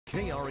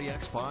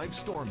Krex5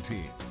 Storm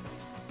Team.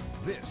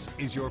 This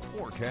is your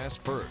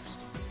forecast first.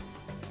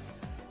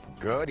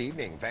 Good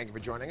evening. Thank you for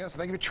joining us.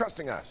 Thank you for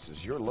trusting us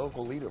as your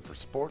local leader for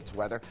sports,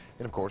 weather,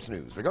 and of course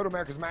news. We go to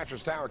America's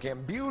Mattress Tower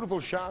Cam.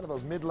 Beautiful shot of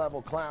those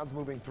mid-level clouds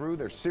moving through.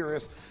 They're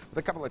cirrus with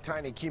a couple of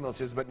tiny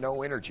cumuluses, but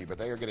no energy. But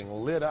they are getting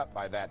lit up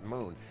by that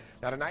moon.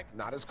 Now tonight,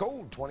 not as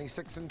cold,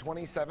 26 and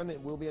 27.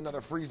 It will be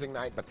another freezing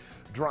night, but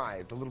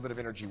dry. A little bit of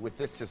energy with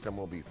this system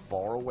will be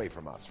far away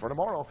from us. For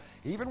tomorrow,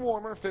 even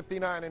warmer,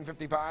 59 and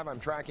 55. I'm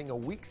tracking a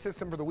weak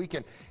system for the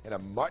weekend and a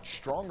much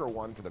stronger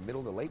one for the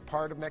middle to late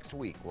part of next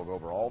week. We'll go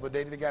over all the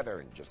data together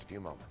in just a few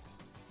moments.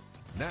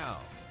 Now,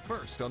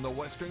 first on the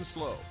Western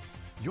Slope,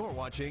 you're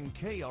watching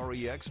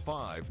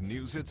KREX5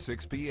 News at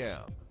 6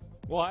 p.m.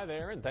 Well, hi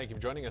there, and thank you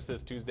for joining us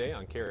this Tuesday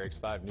on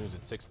KREX5 News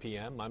at 6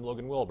 p.m. I'm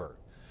Logan Wilbur.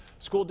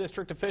 School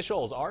district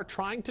officials are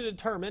trying to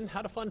determine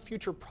how to fund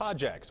future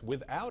projects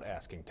without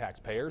asking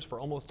taxpayers for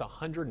almost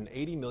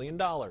 $180 million.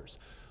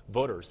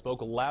 Voters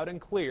spoke loud and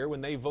clear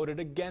when they voted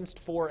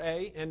against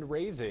 4A and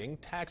raising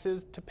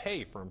taxes to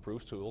pay for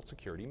improved school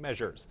security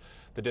measures.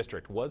 The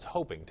district was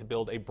hoping to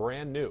build a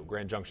brand new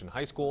Grand Junction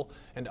High School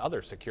and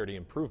other security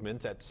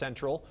improvements at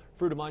Central,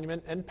 Fruita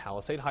Monument, and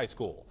Palisade High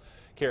School.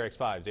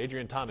 KREX5's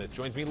Adrian Thomas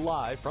joins me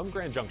live from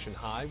Grand Junction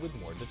High with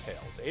more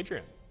details.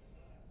 Adrian.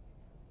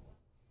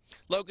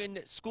 Logan,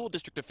 school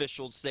district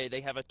officials say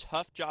they have a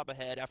tough job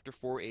ahead after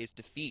 4A's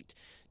defeat.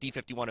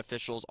 D51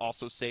 officials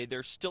also say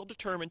they're still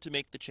determined to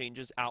make the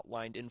changes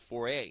outlined in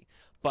 4A,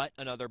 but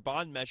another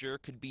bond measure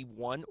could be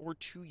 1 or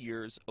 2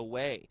 years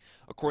away.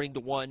 According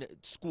to one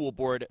school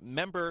board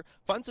member,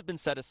 funds have been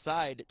set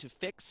aside to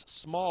fix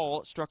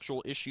small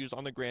structural issues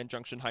on the Grand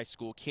Junction High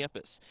School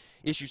campus.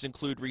 Issues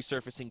include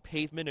resurfacing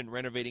pavement and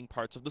renovating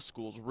parts of the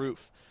school's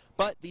roof.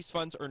 But these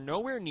funds are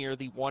nowhere near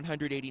the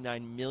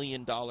 $189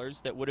 million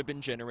that would have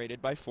been generated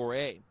by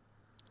 4A.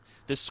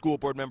 This school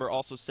board member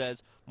also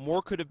says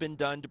more could have been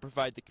done to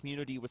provide the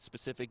community with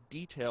specific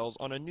details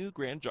on a new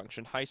Grand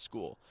Junction High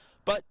School.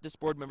 But this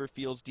board member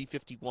feels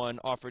D51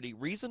 offered a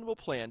reasonable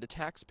plan to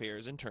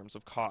taxpayers in terms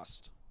of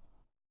cost.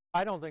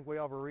 I don't think we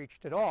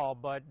overreached at all,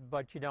 but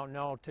you don't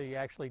know till you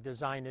actually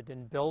design it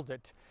and build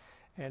it.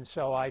 And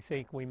so I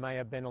think we may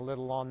have been a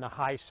little on the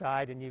high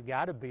side, and you've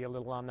got to be a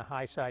little on the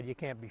high side. You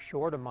can't be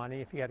short of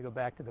money if you got to go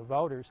back to the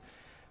voters.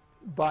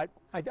 But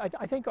I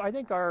think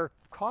our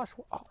costs,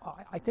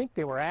 I think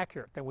they were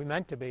accurate, that we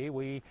meant to be.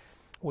 We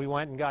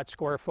went and got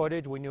square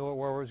footage. We knew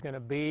where it was going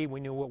to be. We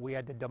knew what we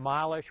had to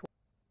demolish.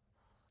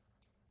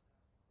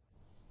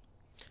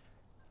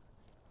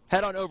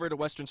 Head on over to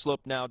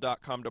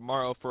westernslope.now.com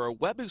tomorrow for a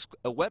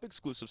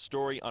web-exclusive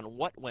story on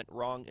what went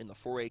wrong in the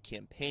 4A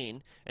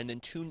campaign, and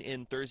then tune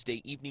in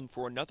Thursday evening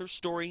for another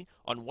story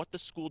on what the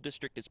school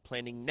district is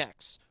planning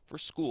next for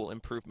school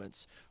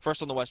improvements.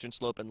 First on the Western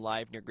Slope and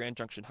live near Grand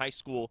Junction High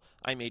School,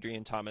 I'm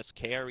Adrian Thomas,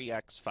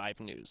 KREX5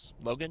 News.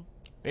 Logan?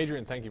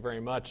 Adrian, thank you very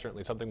much.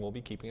 Certainly something we'll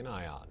be keeping an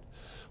eye on.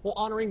 Well,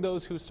 honoring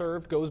those who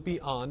served goes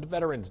beyond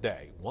Veterans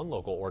Day. One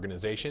local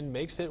organization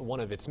makes it one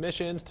of its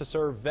missions to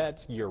serve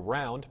vets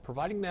year-round,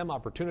 providing them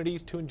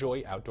opportunities to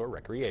enjoy outdoor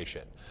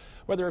recreation.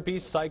 Whether it be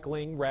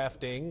cycling,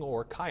 rafting,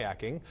 or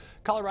kayaking,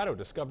 Colorado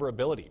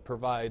Discoverability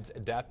provides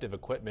adaptive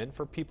equipment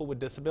for people with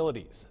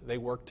disabilities. They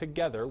work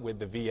together with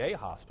the VA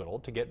hospital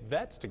to get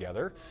vets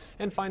together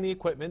and find the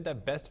equipment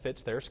that best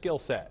fits their skill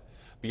set.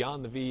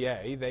 Beyond the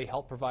VA, they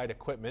help provide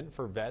equipment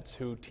for vets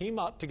who team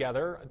up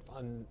together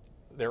on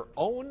their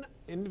own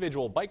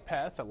individual bike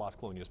paths at Las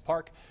Colonias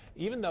Park.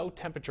 Even though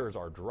temperatures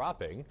are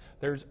dropping,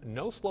 there's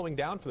no slowing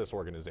down for this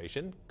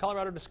organization.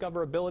 Colorado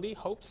Discoverability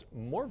hopes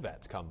more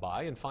vets come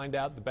by and find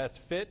out the best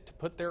fit to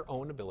put their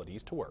own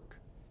abilities to work.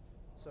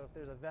 So if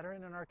there's a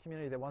veteran in our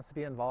community that wants to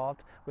be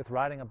involved with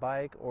riding a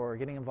bike or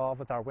getting involved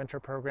with our winter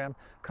program,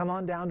 come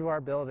on down to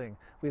our building.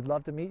 We'd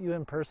love to meet you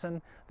in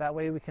person. That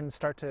way we can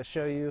start to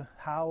show you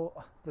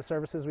how the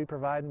services we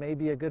provide may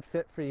be a good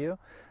fit for you.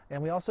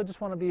 And we also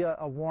just want to be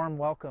a warm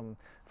welcome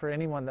for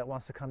anyone that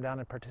wants to come down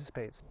and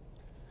participate.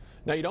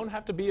 Now, you don't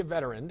have to be a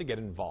veteran to get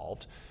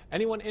involved.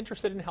 Anyone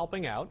interested in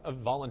helping out, a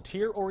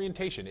volunteer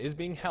orientation is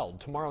being held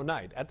tomorrow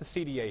night at the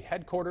CDA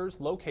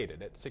headquarters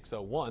located at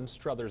 601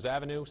 Struthers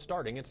Avenue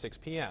starting at 6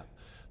 p.m.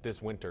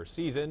 This winter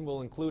season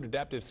will include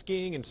adaptive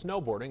skiing and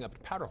snowboarding up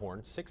at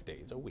Powderhorn 6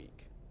 days a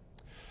week.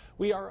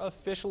 We are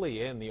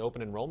officially in the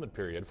open enrollment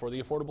period for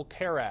the Affordable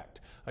Care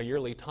Act, a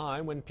yearly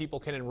time when people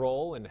can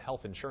enroll in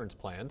health insurance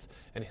plans,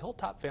 and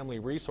Hilltop Family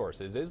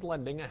Resources is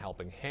lending a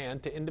helping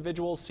hand to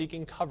individuals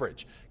seeking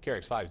coverage.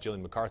 KREX5's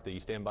Jillian McCarthy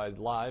standby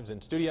live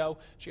in studio.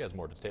 She has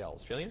more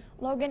details. Jillian?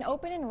 Logan,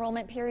 open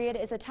enrollment period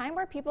is a time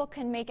where people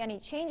can make any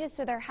changes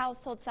to their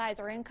household size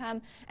or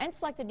income and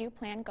select a new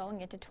plan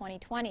going into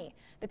 2020.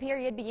 The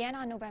period began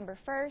on November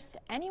 1st.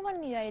 Anyone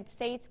in the United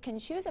States can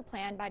choose a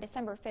plan by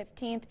December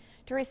 15th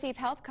to receive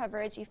health coverage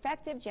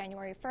effective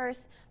January 1st,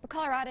 but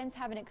Coloradans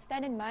have an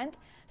extended month,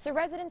 so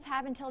residents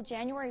have until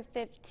January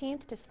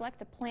 15th to select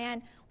a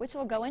plan, which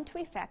will go into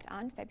effect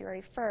on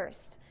February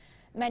 1st.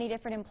 Many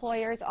different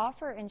employers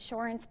offer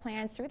insurance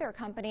plans through their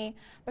company,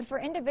 but for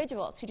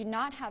individuals who do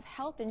not have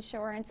health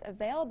insurance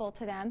available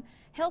to them,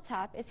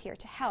 Hilltop is here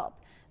to help.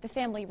 The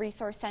Family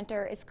Resource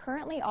Center is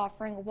currently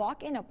offering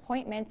walk-in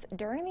appointments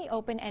during the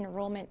open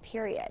enrollment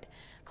period.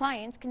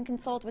 Clients can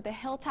consult with a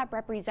Hilltop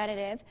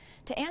representative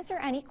to answer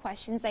any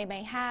questions they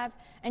may have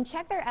and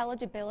check their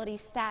eligibility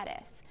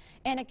status.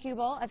 Anna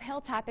Kubel of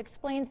Hilltop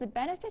explains the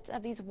benefits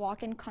of these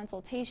walk-in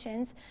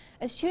consultations,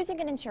 as choosing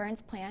an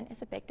insurance plan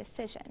is a big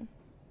decision.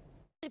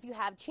 If you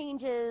have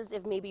changes,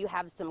 if maybe you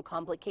have some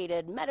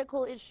complicated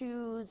medical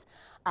issues,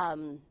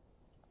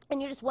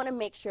 and you just want to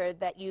make sure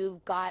that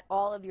you've got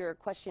all of your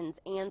questions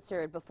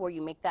answered before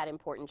you make that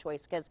important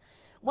choice, because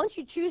once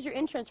you choose your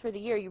insurance for the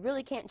year, you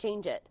really can't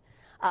change it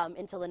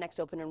until the next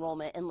open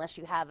enrollment unless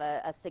you have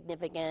a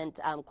significant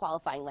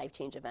qualifying life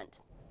change event.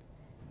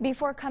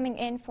 Before coming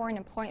in for an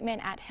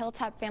appointment at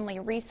Hilltop Family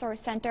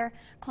Resource Center,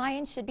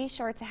 clients should be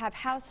sure to have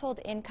household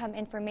income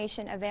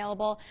information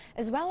available,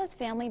 as well as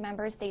family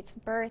members' dates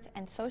of birth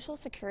and social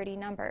security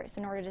numbers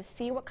in order to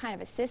see what kind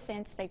of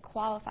assistance they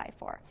qualify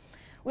for.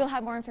 We'll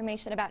have more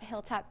information about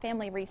Hilltop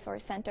Family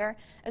Resource Center,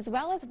 as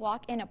well as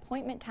walk-in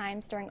appointment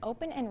times during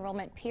open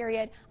enrollment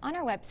period on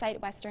our website,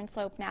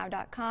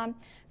 westernslopenow.com.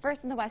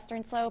 First in the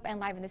Western Slope and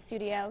live in the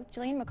studio,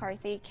 Jillian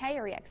McCarthy,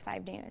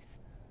 KREX5 News.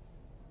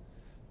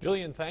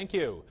 Jillian, thank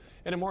you.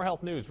 And in more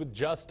health news, with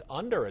just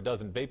under a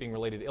dozen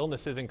vaping-related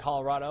illnesses in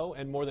Colorado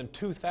and more than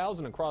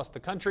 2,000 across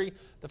the country,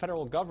 the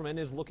federal government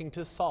is looking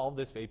to solve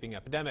this vaping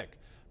epidemic.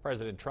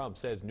 President Trump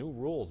says new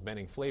rules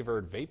banning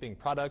flavored vaping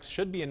products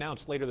should be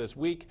announced later this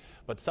week,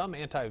 but some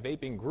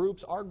anti-vaping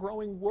groups are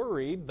growing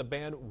worried the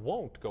ban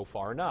won't go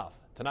far enough.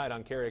 Tonight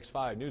on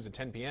KREX5 News at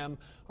 10 p.m.,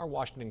 our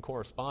Washington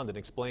correspondent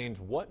explains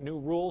what new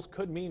rules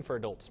could mean for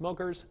adult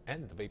smokers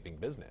and the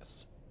vaping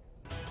business.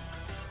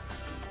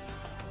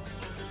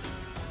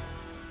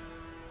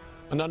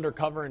 An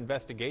undercover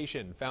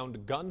investigation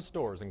found gun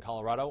stores in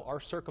Colorado are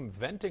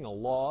circumventing a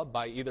law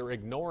by either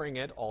ignoring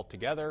it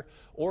altogether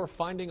or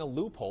finding a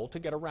loophole to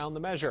get around the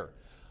measure.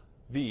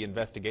 The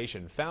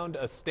investigation found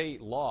a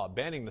state law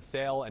banning the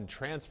sale and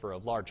transfer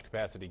of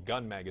large-capacity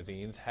gun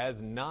magazines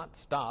has not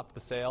stopped the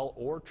sale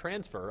or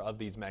transfer of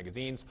these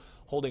magazines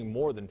holding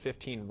more than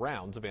 15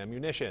 rounds of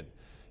ammunition.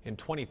 In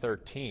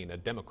 2013, a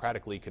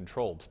democratically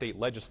controlled state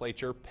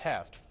legislature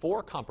passed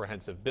 4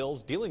 comprehensive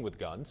bills dealing with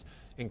guns,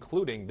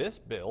 including this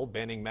bill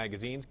banning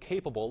magazines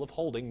capable of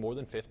holding more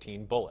than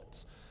 15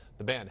 bullets.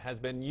 The ban has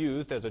been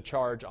used as a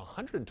charge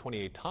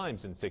 128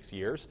 times in 6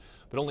 years,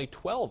 but only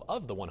 12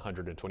 of the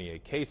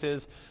 128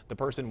 cases, the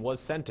person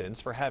was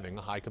sentenced for having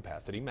a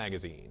high-capacity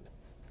magazine.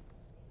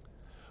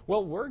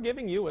 Well, we're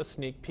giving you a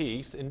sneak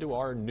peek into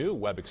our new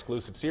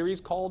web-exclusive series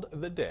called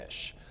The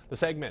Dish. The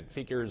segment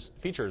features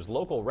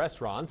local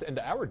restaurants and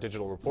our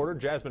digital reporter,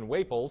 Jasmine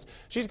Waples.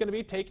 She's going to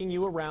be taking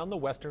you around the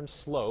Western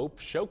Slope,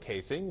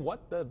 showcasing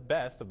what the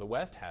best of the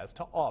West has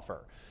to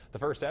offer. The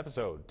first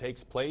episode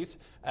takes place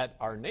at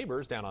our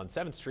neighbors down on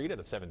 7th Street at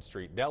the 7th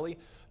Street Deli,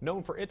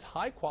 known for its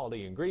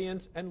high-quality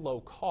ingredients and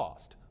low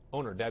cost.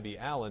 Owner Debbie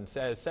Allen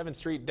says 7th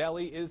Street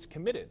Deli is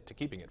committed to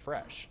keeping it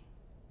fresh.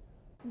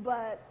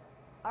 But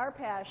our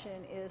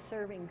passion is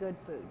serving good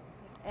food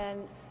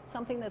and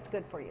something that's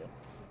good for you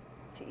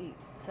to eat.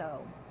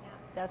 So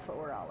that's what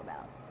we're all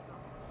about.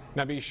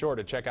 Now be sure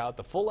to check out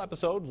the full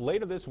episode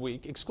later this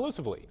week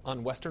exclusively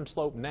on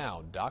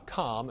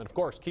westernslopenoww.com. And of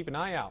course, keep an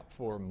eye out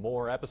for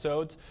more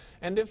episodes.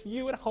 And if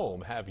you at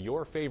home have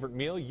your favorite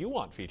meal you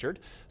want featured,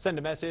 send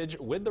a message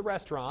with the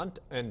restaurant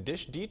and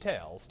dish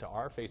details to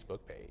our Facebook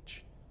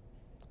page.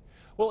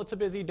 Well, it's a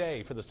busy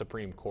day for the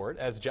Supreme Court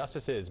as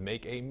justices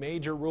make a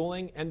major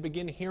ruling and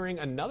begin hearing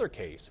another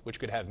case which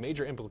could have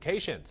major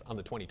implications on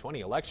the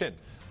 2020 election.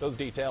 Those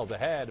details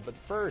ahead, but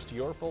first,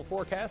 your full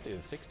forecast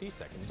is 60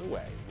 seconds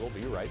away. We'll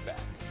be right back.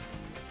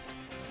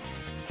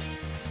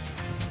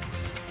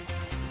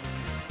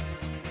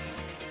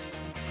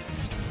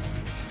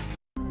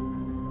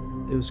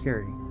 It was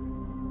scary.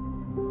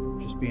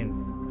 Just being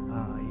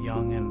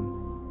young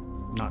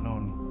and not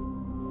knowing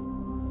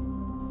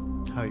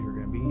how you were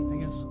going to be,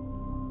 I guess.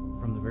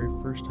 From the very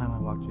first time I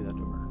walked through that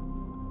door,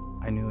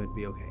 I knew it'd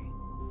be okay.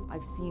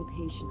 I've seen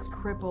patients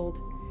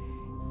crippled,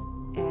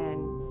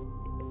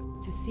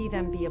 and to see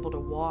them be able to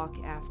walk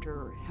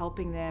after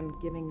helping them,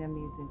 giving them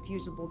these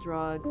infusible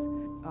drugs,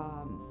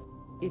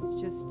 it's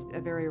just a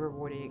very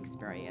rewarding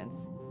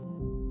experience.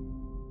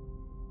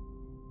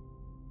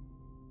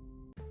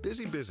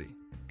 Busy.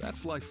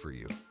 That's life for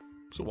you.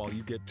 So while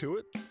you get to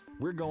it,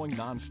 we're going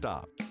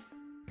non-stop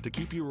to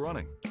keep you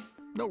running.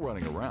 No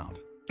running around.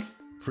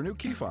 For new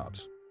key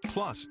fobs.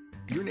 Plus,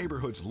 your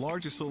neighborhood's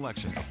largest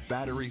selection of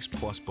batteries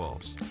plus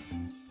bulbs.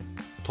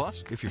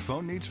 Plus, if your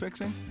phone needs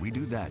fixing, we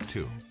do that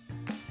too.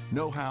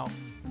 Know-how,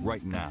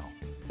 right now.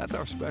 That's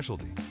our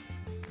specialty.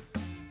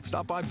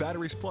 Stop by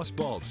Batteries Plus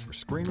Bulbs for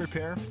screen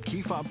repair,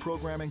 key fob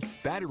programming,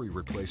 battery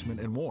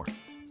replacement, and more.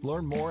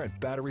 Learn more at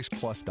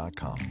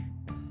batteriesplus.com.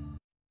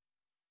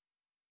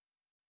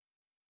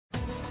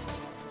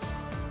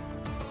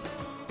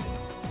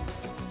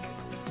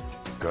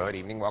 Good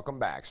evening, welcome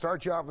back.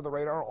 Start you off with the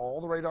radar,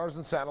 all the radars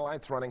and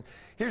satellites running.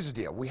 Here's the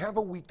deal. We have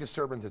a weak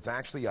disturbance that's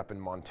actually up in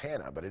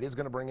Montana, but it is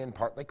going to bring in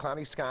partly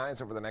cloudy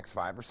skies over the next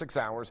 5 or 6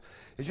 hours.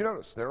 As you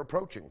notice, they're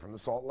approaching from the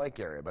Salt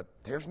Lake area, but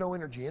there's no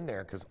energy in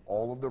there because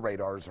all of the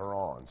radars are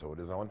on. So it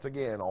is once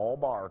again all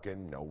bark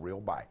and no real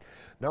bite.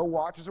 No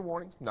watches or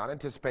warnings, not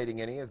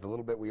anticipating any, as the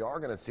little bit we are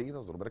going to see,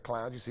 those little bit of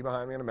clouds you see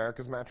behind me on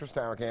America's Mattress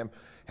Tower Cam,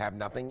 have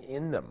nothing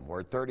in them.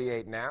 We're at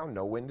 38 now,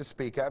 no wind to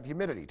speak of,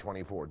 humidity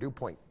 24, dew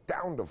point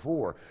down to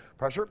 4,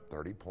 pressure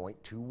 30.21.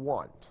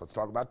 So let's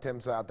talk about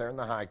temps out there in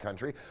the high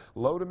country.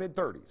 Low to mid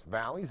 30s,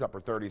 valleys upper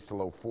 30s to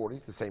low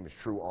 40s. The same is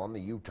true on the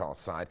Utah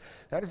side.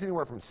 That is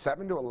anywhere from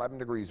 7 to 11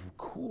 degrees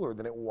cooler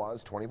than it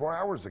was 24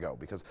 hours ago,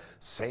 because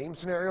same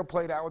scenario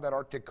played out with that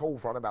Arctic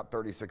cold front about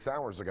 36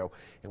 hours ago,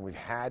 and we've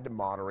had to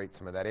moderate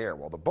some of that air.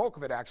 Well, the bulk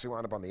of it actually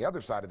wound up on the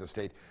other side of the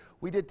state.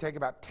 We did take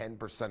about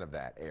 10% of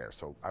that air,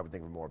 so I would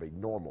think of more of a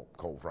normal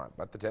cold front.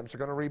 But the temps are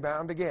going to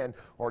rebound again,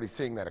 already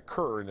seeing that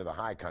occur into the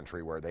high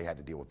country where they had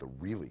to deal with the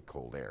really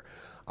cold air.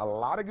 A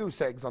lot of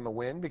goose eggs on the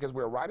wind because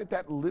we're right at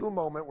that little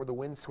moment where the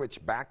wind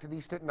switched back to the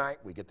east at night.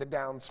 We get the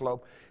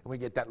downslope and we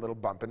get that little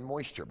bump in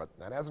moisture, but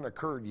that hasn't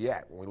occurred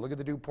yet. When we look at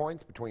the dew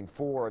points between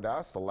 4 at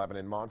us, 11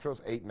 in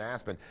Montrose, 8 in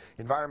Aspen,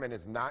 environment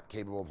is not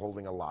capable of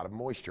holding a lot of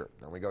moisture.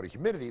 Now we go to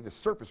humidity, the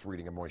surface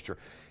reading of moisture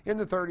in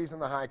the 30s in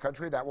the high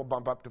country. That will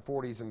bump up to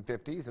 40s and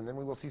 50s, and then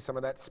we will see some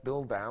of that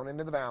spill down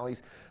into the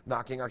valleys,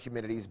 knocking our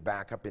humidities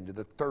back up into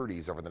the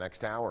 30s over the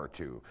next hour or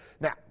two.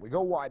 Now we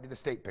go wide to the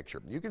state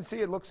picture. You can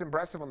see it looks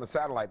impressive on the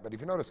satellite, but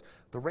if you notice,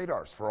 the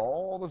radars for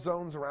all the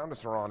zones around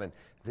us are on, and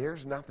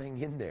there's nothing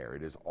in there.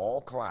 It is all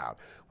cloud.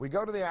 We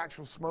go to the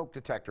actual smoke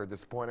detector at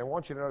this point. I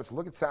want you to notice,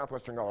 look at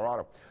southwestern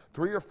Colorado.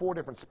 3 or 4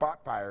 different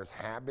spot fires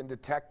have been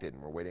detected,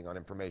 and we're waiting on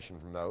information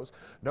from those.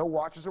 No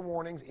watches or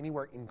warnings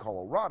anywhere in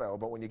Colorado,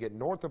 but when you get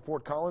north of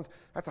Fort Collins,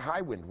 that's a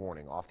high wind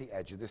warning off the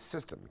edge of this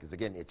system, because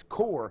again, its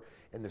core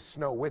and the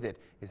snow with it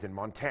is in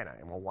Montana,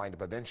 and we'll wind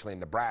up eventually in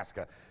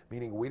Nebraska,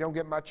 meaning we don't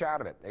get much out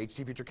of it.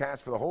 HT Futurecast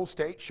for the whole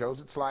state shows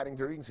it sliding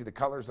through. You can see the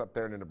colors up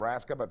there in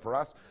Nebraska, but for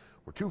us,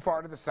 we're too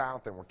far to the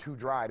south and we're too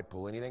dry to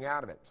pull anything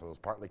out of it. So those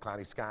partly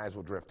cloudy skies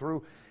will drift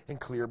through and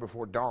clear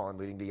before dawn,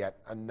 leading to yet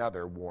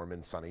another warm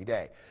and sunny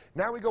day.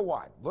 Now we go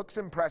wide. Looks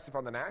impressive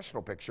on the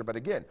national picture, but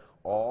again,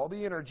 all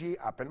the energy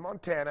up in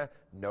Montana,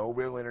 no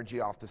real energy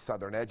off the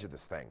southern edge of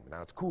this thing.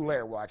 Now it's cool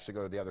air. We'll actually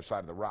go to the other side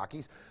of the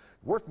Rockies.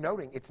 Worth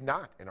noting, it's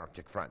not an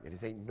Arctic front. It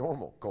is a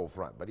normal cold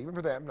front. But even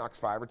for them, knocks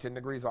 5 or 10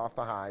 degrees off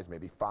the highs,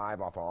 maybe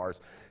 5 off of ours.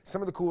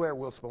 Some of the cool air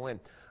will spill in.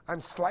 I'm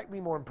slightly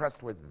more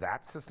impressed with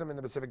that system in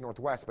the Pacific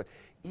Northwest, but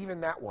even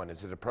that one,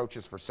 as it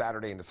approaches for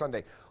Saturday into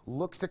Sunday,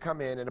 looks to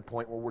come in at a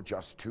point where we're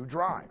just too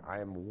dry. I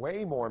am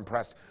way more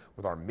impressed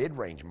with our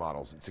mid-range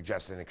models that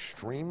suggest an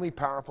extremely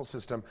powerful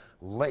system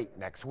late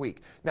next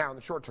week. Now, in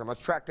the short term,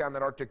 let's track down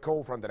that Arctic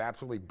cold front that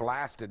absolutely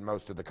blasted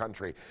most of the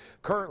country.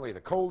 Currently,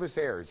 the coldest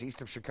air is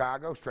east of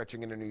Chicago,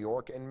 stretching into New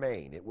York and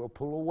Maine. It will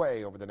pull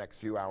away over the next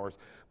few hours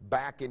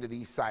back into the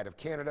east side of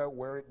Canada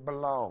where it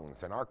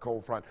belongs. And our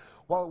cold front,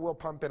 while it will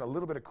pump in a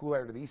little bit of cool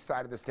air to the east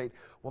side of the state,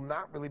 will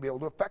not really be able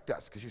to affect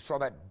us, because you saw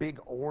that big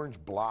orange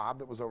blob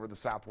that was over the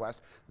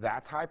southwest.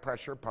 That's high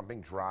pressure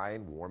pumping dry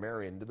and warm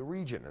air into the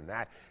region, and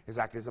that is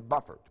acting as a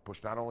buffer to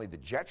push not only the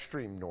jet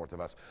stream north of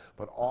us,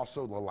 but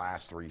also the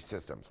last 3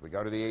 systems. We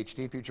go to the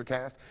HT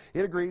Futurecast.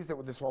 It agrees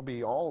that this will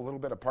be all a little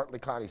bit of partly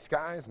cloudy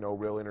skies, no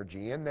real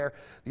energy in there.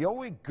 The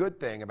only good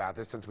thing about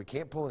this, since we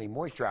can't pull any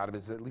moisture out of it,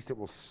 is that at least it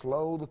will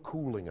slow the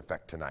cooling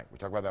effect tonight. We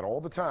talk about that all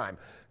the time.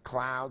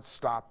 Clouds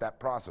stop that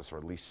process, or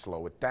at least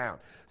slow it down.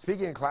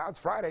 Speaking of clouds,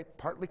 Friday,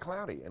 partly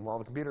cloudy, and while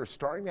the computer is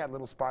starting to add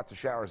little spots of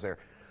showers there,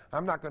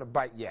 I'm not going to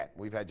bite yet.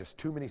 We've had just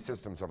too many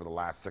systems over the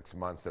last 6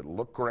 months that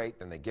look great,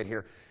 and they get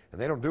here and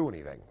they don't do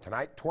anything.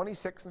 Tonight,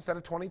 26 instead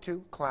of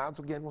 22. Clouds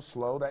again will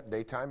slow that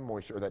daytime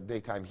moisture, or that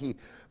daytime heat,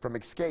 from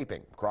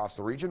escaping. Across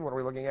the region, what are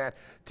we looking at?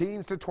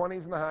 Teens to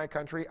 20s in the high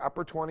country,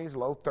 upper 20s,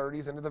 low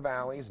 30s into the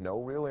valleys. No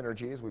real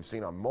energy, as we've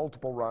seen on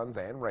multiple runs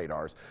and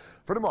radars.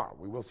 For tomorrow,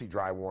 we will see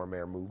dry, warm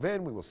air move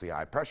in. We will see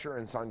high pressure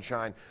and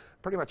sunshine.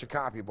 Pretty much a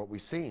copy of what we've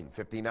seen.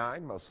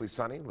 59, mostly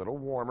sunny, a little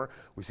warmer.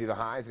 We see the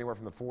highs anywhere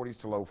from the 40s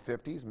to low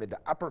 50s, mid to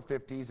upper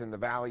 50s in the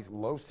valleys,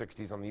 low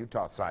 60s on the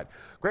Utah side.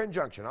 Grand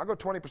Junction, I'll go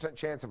 20%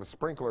 chance of a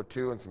sprinkle or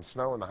 2 and some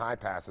snow in the high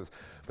passes,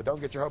 but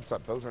don't get your hopes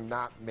up. Those are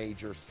not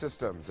major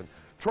systems. And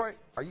Troy,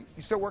 are you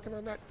still working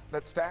on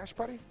that stash,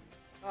 buddy?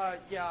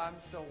 Yeah, I'm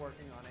still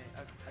working on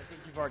it. I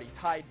think you've already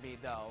tied me,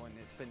 though, and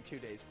it's been 2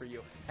 days for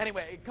you.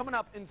 Anyway, coming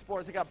up in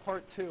sports, I got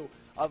part 2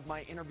 of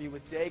my interview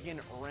with Dagan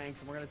Ranks,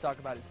 and we're going to talk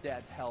about his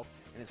dad's health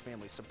and his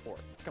family's support.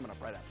 It's coming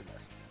up right after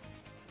this.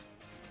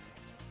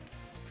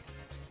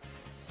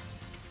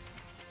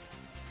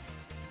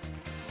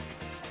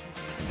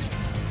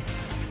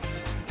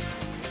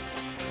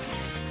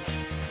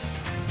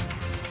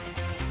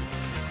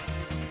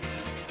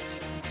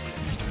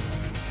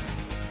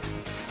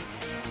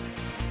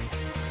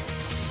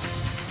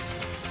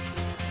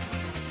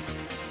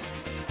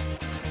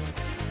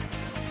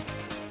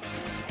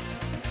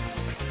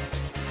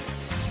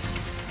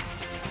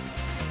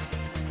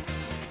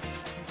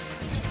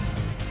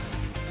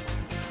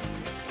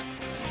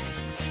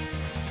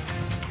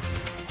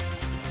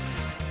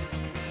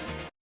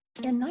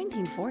 In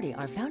 1940,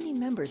 our founding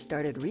members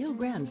started Rio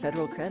Grande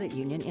Federal Credit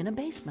Union in a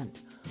basement.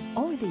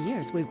 Over the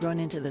years, we've grown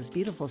into this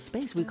beautiful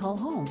space we call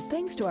home,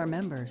 thanks to our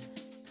members.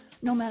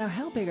 No matter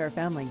how big our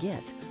family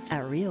gets,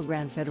 at Rio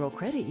Grande Federal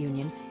Credit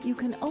Union, you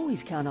can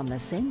always count on the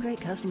same great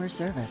customer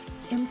service,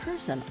 in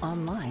person,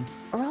 online,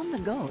 or on the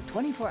go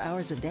 24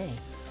 hours a day,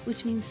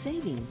 which means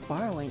saving,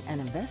 borrowing,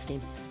 and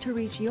investing to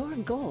reach your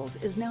goals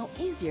is now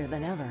easier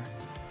than ever.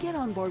 Get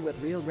on board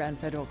with Rio Grande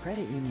Federal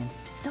Credit Union.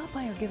 Stop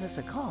by or give us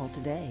a call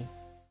today.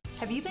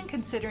 Have you been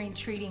considering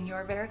treating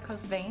your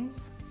varicose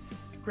veins?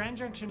 Grand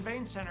Junction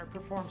Vein Center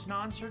performs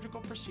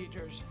non-surgical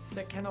procedures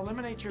that can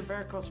eliminate your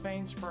varicose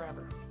veins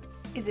forever.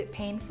 Is it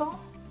painful?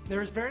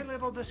 There is very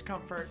little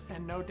discomfort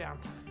and no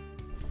downtime.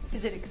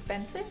 Is it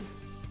expensive?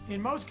 In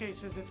most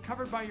cases, it's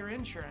covered by your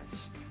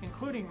insurance,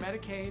 including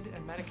Medicaid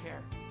and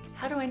Medicare.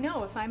 How do I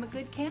know if I'm a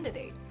good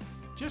candidate?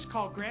 Just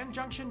call Grand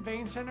Junction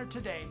Vein Center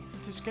today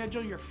to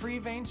schedule your free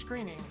vein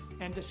screening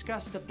and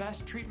discuss the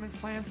best treatment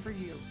plan for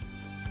you.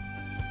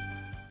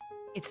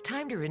 It's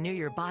time to renew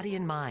your body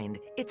and mind.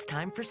 It's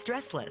time for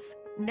Stressless.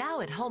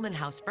 Now at Holman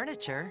House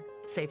Furniture,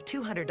 save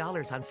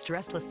 $200 on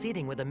Stressless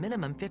seating with a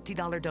minimum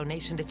 $50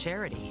 donation to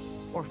charity,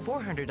 or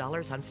 $400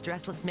 on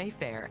Stressless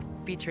Mayfair,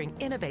 featuring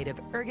innovative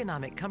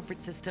ergonomic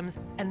comfort systems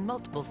and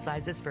multiple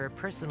sizes for a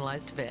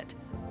personalized fit.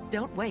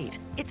 Don't wait.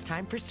 It's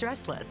time for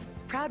Stressless.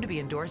 Proud to be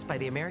endorsed by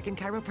the American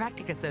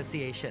Chiropractic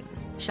Association.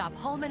 Shop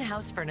Holman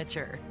House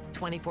Furniture,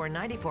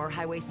 2494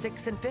 Highway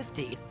 6 and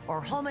 50, or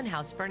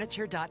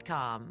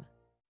holmanhousefurniture.com.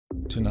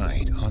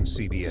 Tonight on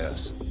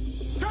CBS.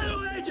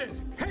 Federal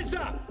agents, hands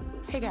up!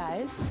 Hey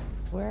guys,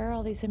 where are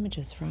all these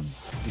images from?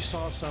 You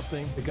saw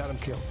something that got him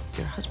killed.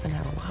 Your husband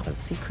had a lot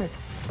of secrets.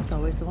 It's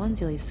always the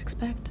ones you least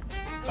expect.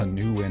 A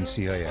new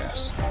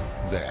NCIS.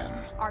 Then.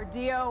 Our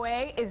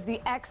DOA is the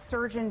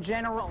ex-Surgeon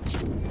General.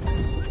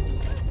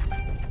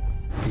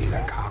 Being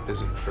a cop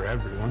isn't for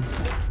everyone.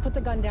 Put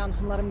the gun down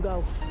and let him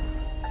go.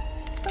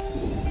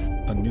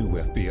 A new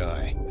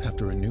FBI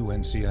after a new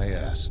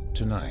NCIS.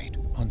 Tonight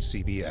on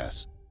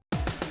CBS.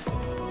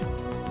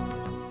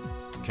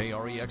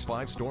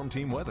 KREX5 Storm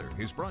Team Weather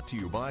is brought to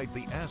you by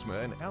the Asthma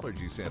and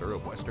Allergy Center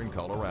of Western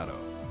Colorado.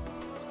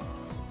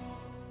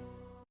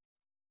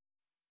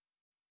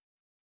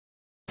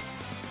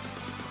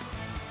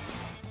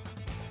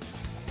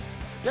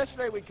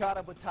 Yesterday, we caught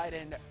up with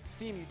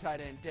CMU tight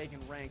end Dagan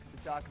Ranks to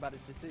talk about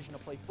his decision to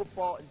play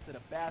football instead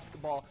of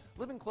basketball,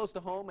 living close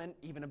to home, and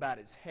even about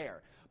his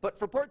hair. But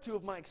for part 2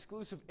 of my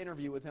exclusive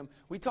interview with him,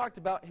 we talked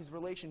about his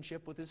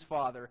relationship with his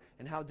father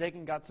and how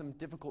Dagan got some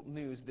difficult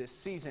news this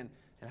season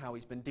and how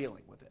he's been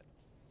dealing with it.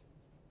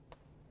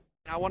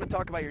 I want to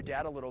talk about your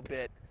dad a little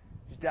bit.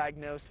 He was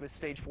diagnosed with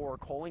stage 4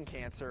 colon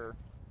cancer.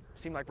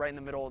 Seemed like right in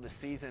the middle of the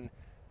season.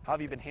 How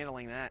have you been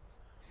handling that?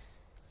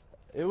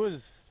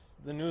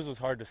 The news was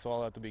hard to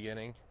swallow at the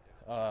beginning.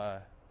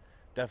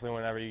 Definitely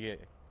whenever you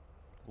get,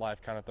 life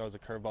kind of throws a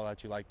curveball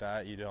at you like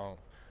that, you don't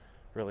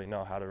really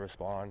know how to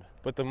respond.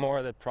 But the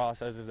more the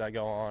processes that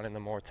go on and the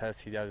more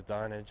tests he has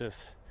done, it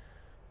just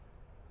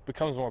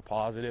becomes more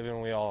positive,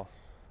 and we all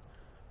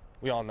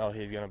know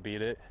he's going to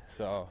beat it.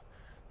 So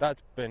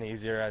that's been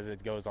easier as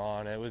it goes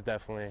on. It was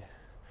definitely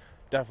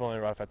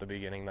rough at the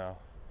beginning, though.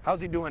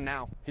 How's he doing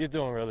now? He's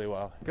doing really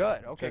well.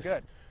 Good. Okay,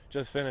 good.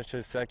 Just finished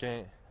his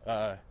second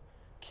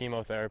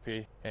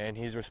chemotherapy, and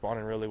he's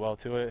responding really well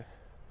to it.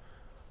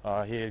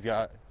 He has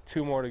got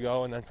 2 more to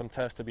go and then some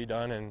tests to be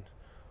done, and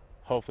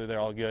hopefully they're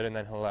all good, and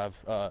then he'll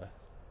have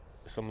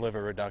some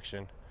liver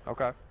reduction.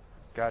 Okay,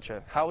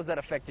 gotcha. How has that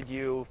affected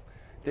you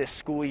this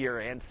school year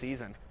and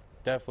season?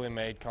 Definitely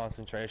made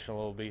concentration a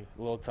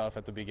little tough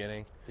at the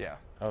beginning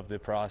of the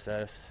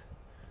process,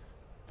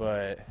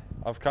 but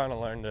I've kind of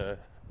learned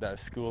that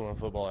school and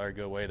football are a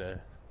good way to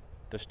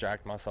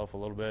distract myself a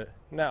little bit.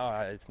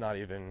 Now it's not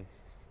even,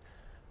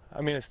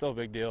 I mean, it's still a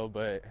big deal,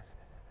 but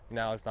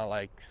now it's not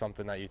like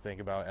something that you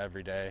think about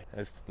every day.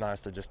 It's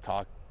nice to just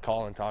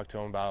call and talk to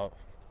him about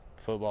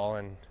football,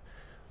 and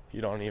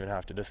you don't even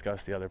have to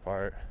discuss the other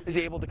part. Is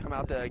he able to come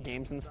out to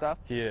games and stuff?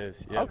 He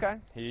is, yeah. Okay.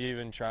 He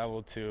even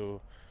traveled to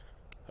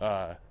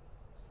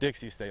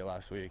Dixie State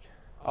last week.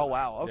 Oh,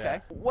 wow, okay. Yeah.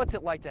 What's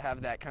it like to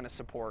have that kind of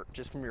support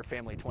just from your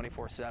family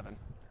 24/7?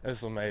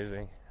 It's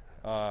amazing.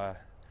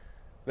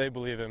 They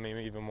believe in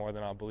me even more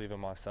than I believe in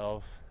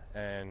myself,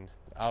 and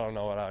I don't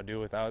know what I would do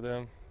without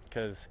them,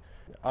 because,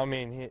 I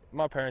mean,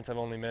 my parents have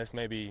only missed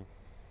maybe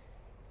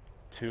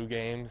 2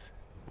 games.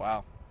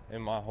 Wow.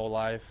 In my whole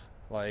life.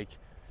 Like,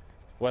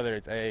 whether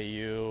it's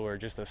AAU or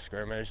just a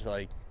scrimmage,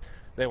 like,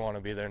 they want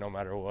to be there no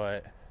matter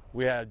what.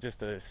 We had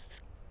just a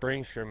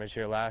spring scrimmage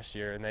here last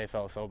year, and they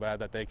felt so bad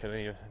that they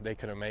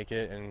couldn't make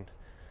it, and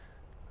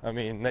I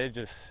mean,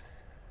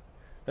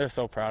 they're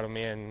so proud of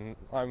me, and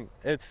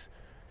it's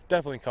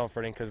definitely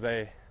comforting because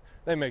they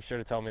make sure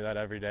to tell me that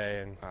every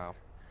day, and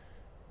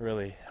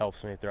really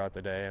helps me throughout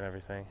the day and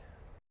everything.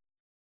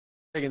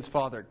 Dagan's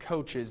father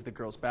coaches the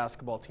girls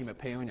basketball team at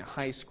Paonia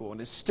High School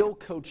and is still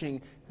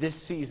coaching this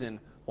season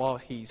while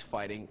he's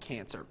fighting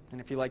cancer. And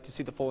if you'd like to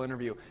see the full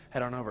interview,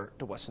 head on over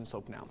to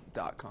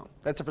westernslopenow.com.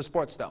 That's it for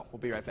sports, though.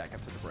 We'll be right back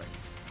after the break.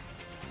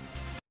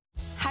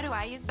 How do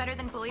I use better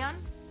than bouillon?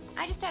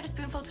 I just add a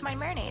spoonful to my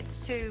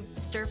marinades. To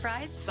stir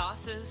fries?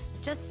 Sauces.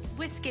 Just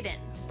whisk it in.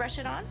 Brush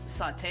it on.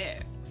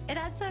 Sauté. It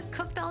adds a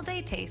cooked all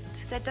day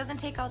taste. That doesn't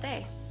take all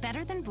day.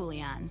 Better than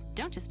bouillon.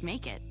 Don't just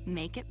make it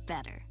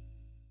better.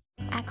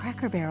 At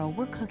Cracker Barrel,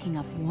 we're cooking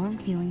up warm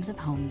feelings of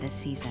home this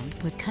season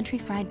with country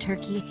fried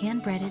turkey,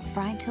 hand-breaded,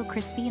 fried till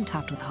crispy, and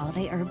topped with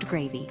holiday herbed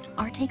gravy.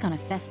 Our take on a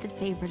festive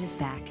favorite is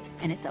back,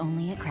 and it's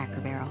only at Cracker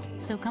Barrel.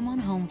 So come on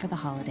home for the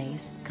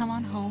holidays. Come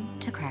on home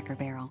to Cracker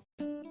Barrel.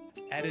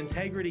 At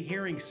Integrity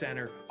Hearing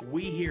Center,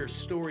 we hear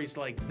stories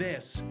like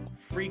this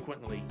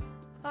frequently.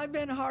 I've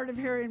been hard of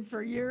hearing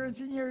for years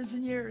and years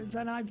and years,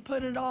 and I've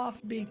put it off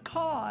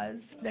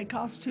because they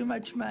cost too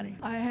much money.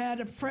 I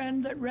had a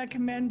friend that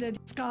recommended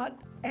Scott,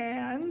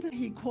 and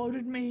he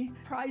quoted me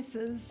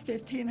prices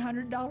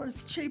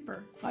 $1,500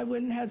 cheaper. I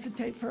wouldn't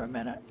hesitate for a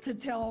minute to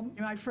tell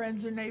my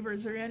friends or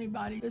neighbors or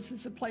anybody this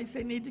is a place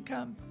they need to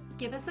come.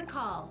 Give us a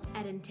call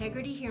at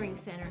Integrity Hearing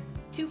Center,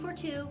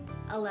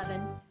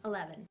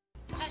 242-1111.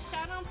 At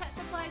Showdown Pet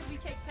Supplies, we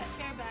take pet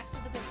care back to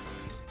the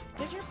basics.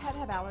 Does your pet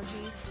have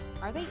allergies?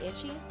 Are they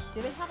itchy?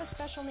 Do they have a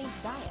special needs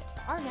diet?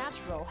 Our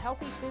natural,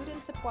 healthy food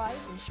and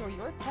supplies ensure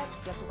your pets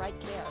get the right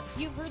care.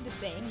 You've heard the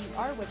saying, you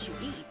are what you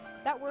eat.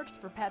 That works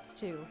for pets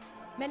too.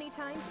 Many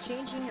times,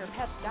 changing your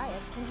pet's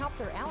diet can help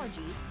their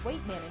allergies,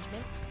 weight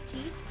management,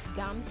 teeth,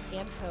 gums,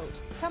 and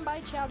coat. Come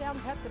by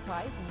Chowdown Pet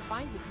Supplies and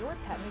find what your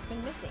pet has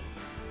been missing.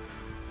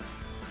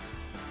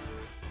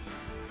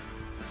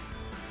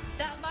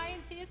 Stop by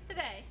and see us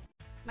today.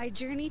 My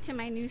journey to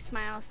my new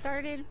smile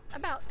started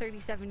about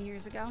 37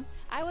 years ago.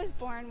 I was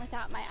born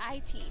without my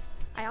eye teeth.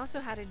 I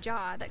also had a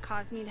jaw that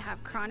caused me to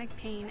have chronic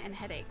pain and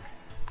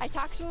headaches. I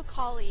talked to a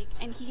colleague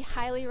and he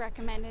highly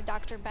recommended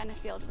Dr.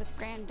 Benefield with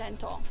Grand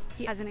Dental.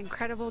 He has an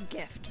incredible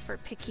gift for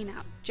picking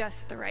out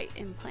just the right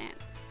implant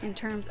in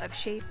terms of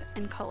shape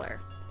and color.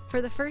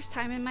 For the first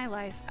time in my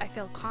life, I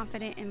feel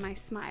confident in my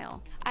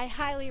smile. I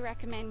highly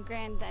recommend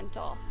Grand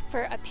Dental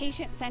for a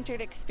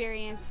patient-centered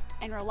experience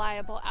and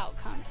reliable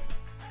outcomes.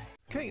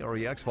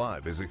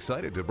 KREX5 is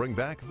excited to bring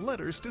back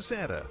Letters to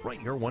Santa.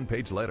 Write your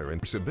one-page letter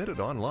and submit it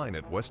online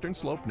at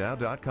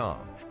westernslopenow.com.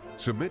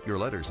 Submit your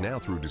letters now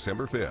through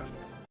December 5th.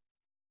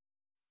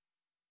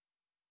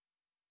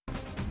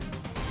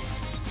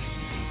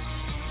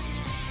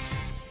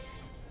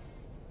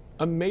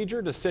 A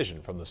major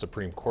decision from the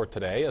Supreme Court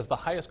today as the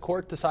highest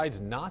court decides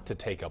not to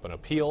take up an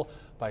appeal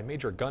by a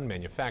major gun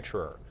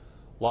manufacturer.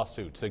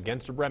 Lawsuits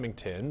against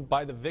Remington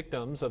by the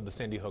victims of the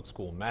Sandy Hook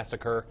school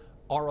massacre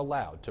are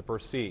allowed to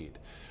proceed.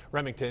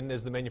 Remington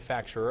is the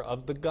manufacturer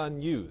of the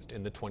gun used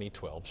in the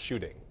 2012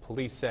 shooting.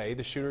 Police say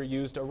the shooter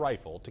used a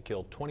rifle to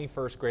kill 20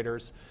 first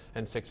graders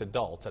and 6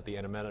 adults at the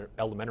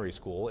elementary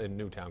school in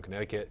Newtown,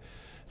 Connecticut.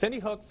 Sandy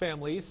Hook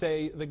families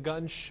say the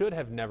gun should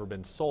have never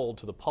been sold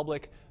to the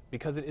public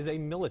because it is a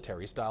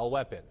military-style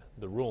weapon.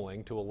 The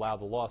ruling to allow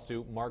the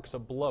lawsuit marks a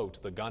blow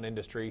to the gun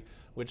industry,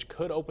 which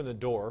could open the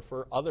door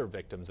for other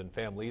victims and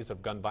families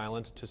of gun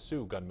violence to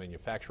sue gun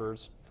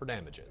manufacturers for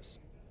damages.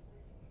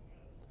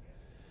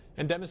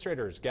 And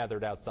demonstrators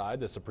gathered outside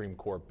the Supreme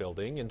Court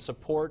building in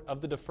support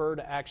of the Deferred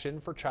Action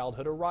for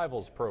Childhood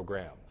Arrivals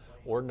program,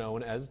 or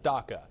known as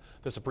DACA.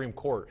 The Supreme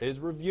Court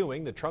is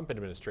reviewing the Trump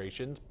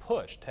administration's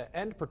push to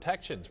end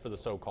protections for the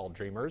so-called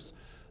Dreamers.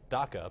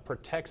 DACA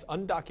protects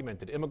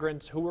undocumented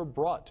immigrants who were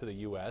brought to the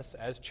U.S.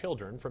 as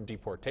children from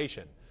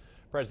deportation.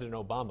 President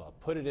Obama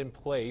put it in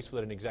place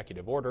with an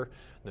executive order.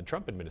 The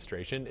Trump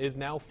administration is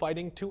now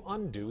fighting to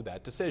undo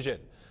that decision.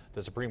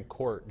 The Supreme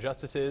Court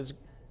justices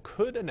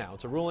could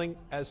announce a ruling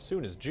as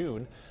soon as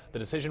June. The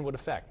decision would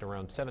affect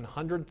around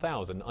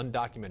 700,000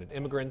 undocumented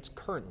immigrants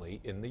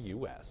currently in the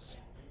U.S.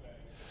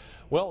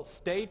 Well,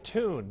 stay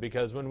tuned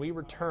because when we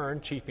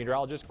return, Chief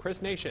Meteorologist Chris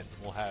Nation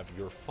will have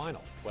your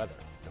final weather.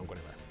 Don't go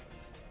anywhere.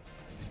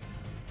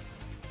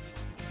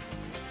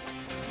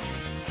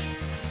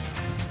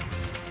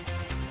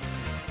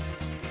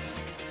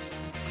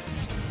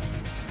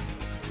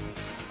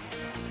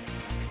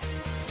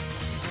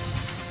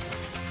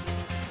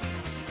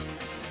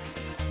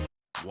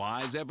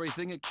 Why is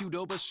everything at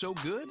Qdoba so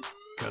good?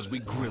 Because we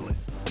grill it,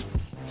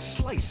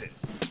 slice it,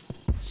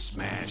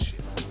 smash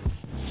it,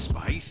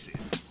 spice it,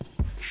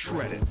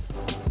 shred it,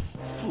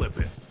 flip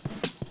it,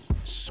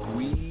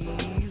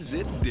 squeeze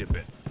it, dip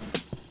it,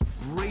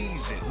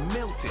 braise it,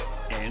 melt it,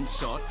 and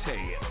saute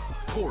it.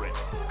 Pour it,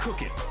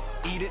 cook it,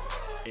 eat it,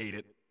 ate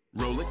it.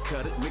 Roll it,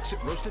 cut it, mix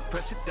it, roast it,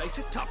 press it, dice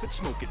it, top it,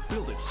 smoke it,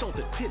 build it, salt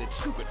it, pit it,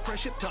 scoop it,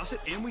 fresh it, toss it,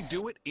 and we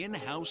do it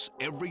in-house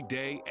every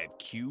day at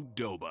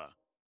Qdoba.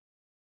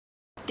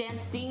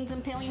 Dent stains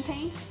and peeling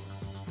paint?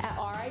 At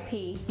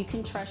RIP, you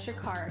can trust your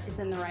car is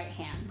in the right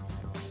hands.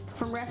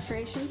 From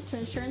restorations to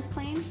insurance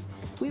claims,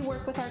 we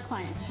work with our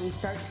clients from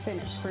start to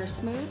finish for a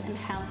smooth and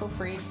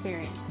hassle-free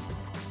experience.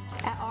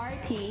 At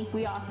RIP,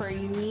 we offer a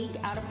unique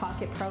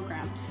out-of-pocket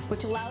program,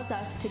 which allows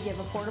us to give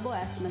affordable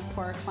estimates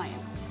for our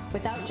clients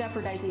without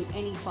jeopardizing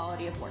any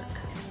quality of work.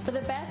 For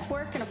the best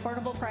work and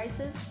affordable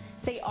prices,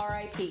 say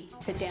RIP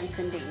to Dents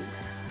and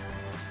Dings.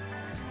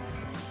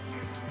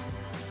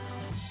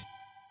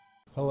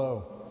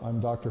 Hello, I'm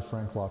Dr.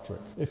 Frank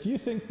Lotrick. If you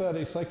think that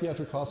a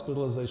psychiatric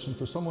hospitalization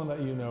for someone that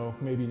you know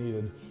may be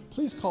needed,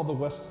 please call the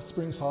West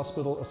Springs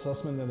Hospital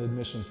Assessment and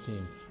Admissions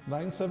Team,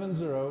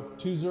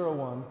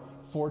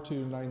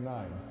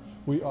 970-201-4299.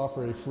 We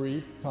offer a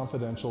free,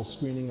 confidential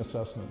screening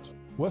assessment.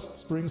 West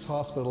Springs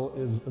Hospital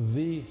is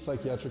the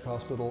psychiatric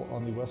hospital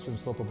on the western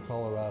slope of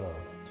Colorado.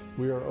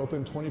 We are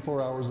open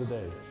 24 hours a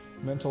day.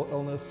 Mental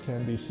illness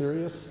can be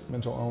serious,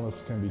 mental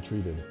illness can be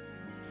treated.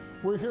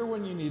 We're here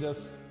when you need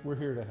us. We're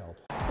here to help.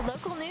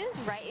 Local news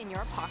right in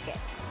your pocket.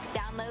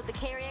 Download the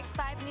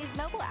Krex5 News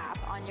mobile app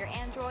on your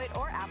Android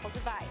or Apple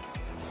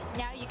device.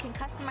 Now you can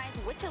customize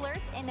which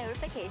alerts and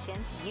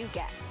notifications you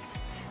get.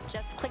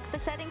 Just click the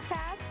Settings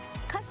tab,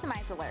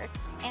 customize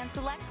alerts, and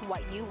select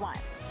what you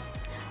want.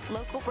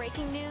 Local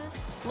breaking news,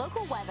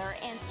 local weather,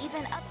 and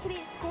even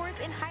up-to-date scores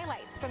and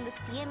highlights from the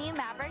CMU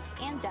Mavericks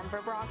and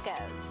Denver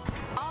Broncos.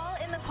 All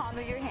in the palm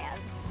of your hand.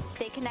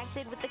 Stay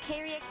connected with the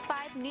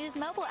Krex5 News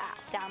mobile app.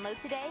 Download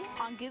today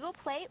on Google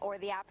Play or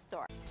the App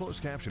Store.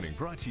 Closed captioning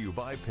brought to you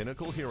by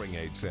Pinnacle Hearing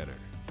Aid Center.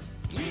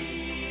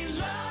 We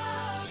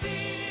love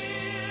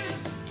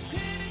ears.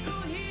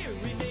 Pinnacle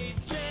Hearing Aid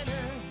Center.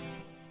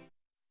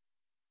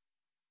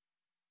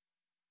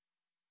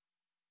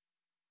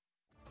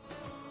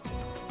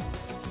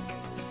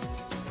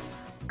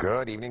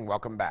 Good evening.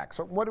 Welcome back.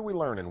 So what did we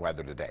learn in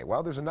weather today?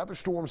 Well, there's another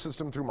storm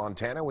system through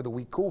Montana with a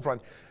weak cool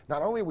front.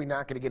 Not only are we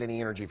not going to get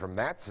any energy from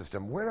that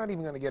system, we're not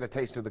even going to get a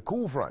taste of the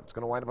cool front. It's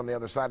going to wind up on the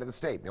other side of the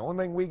state. The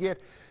only thing we get,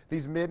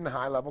 these mid and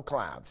high level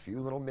clouds, few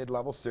little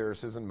mid-level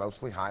cirruses and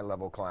mostly high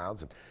level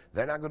clouds, and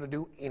they're not going to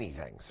do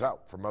anything. So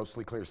for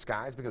mostly clear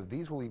skies, because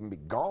these will even be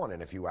gone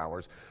in a few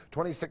hours,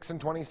 26 and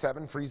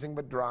 27, freezing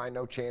but dry,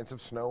 no chance of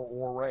snow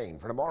or rain.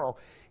 For tomorrow,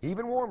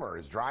 even warmer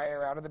as dry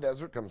air out of the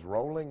desert comes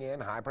rolling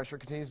in. High pressure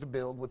continues to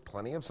build with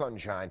plenty of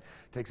sunshine.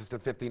 Takes us to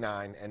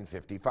 59 and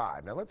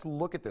 55. Now let's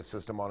look at this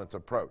system on its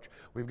approach.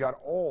 We've got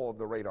all of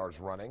the radars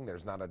running.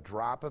 There's not a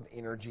drop of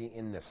energy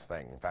in this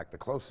thing. In fact, the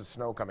closest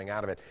snow coming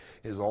out of it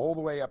is all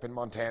the way up in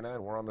Montana,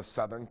 and we're on the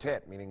southern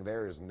tip, meaning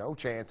there is no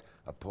chance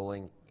of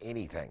pulling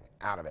anything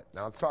out of it.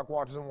 Now let's talk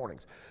watches and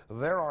warnings.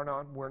 There are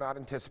none. We're not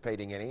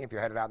anticipating any. If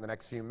you're headed out in the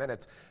next few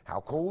minutes,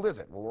 how cold is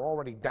it? Well, we're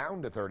already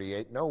down to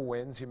 38. No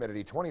winds,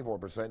 humidity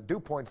 24%, dew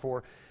point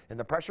 4, and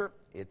the pressure,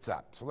 it's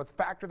up. So let's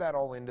factor that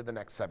all into the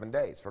next 7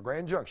 days. For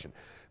Grand Junction,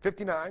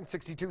 59,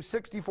 62,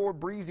 64,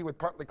 breezy with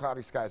partly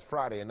cloudy skies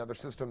Friday. Another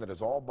system that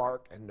is all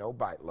bark and no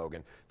bite,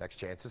 Logan. Next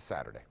chance is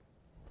Saturday.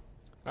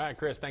 All right,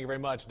 Chris, thank you very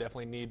much.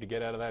 Definitely need to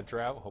get out of that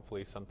drought.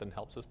 Hopefully something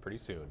helps us pretty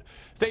soon.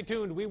 Stay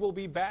tuned. We will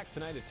be back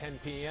tonight at 10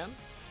 p.m.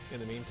 In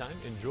the meantime,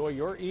 enjoy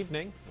your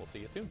evening. We'll see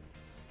you soon.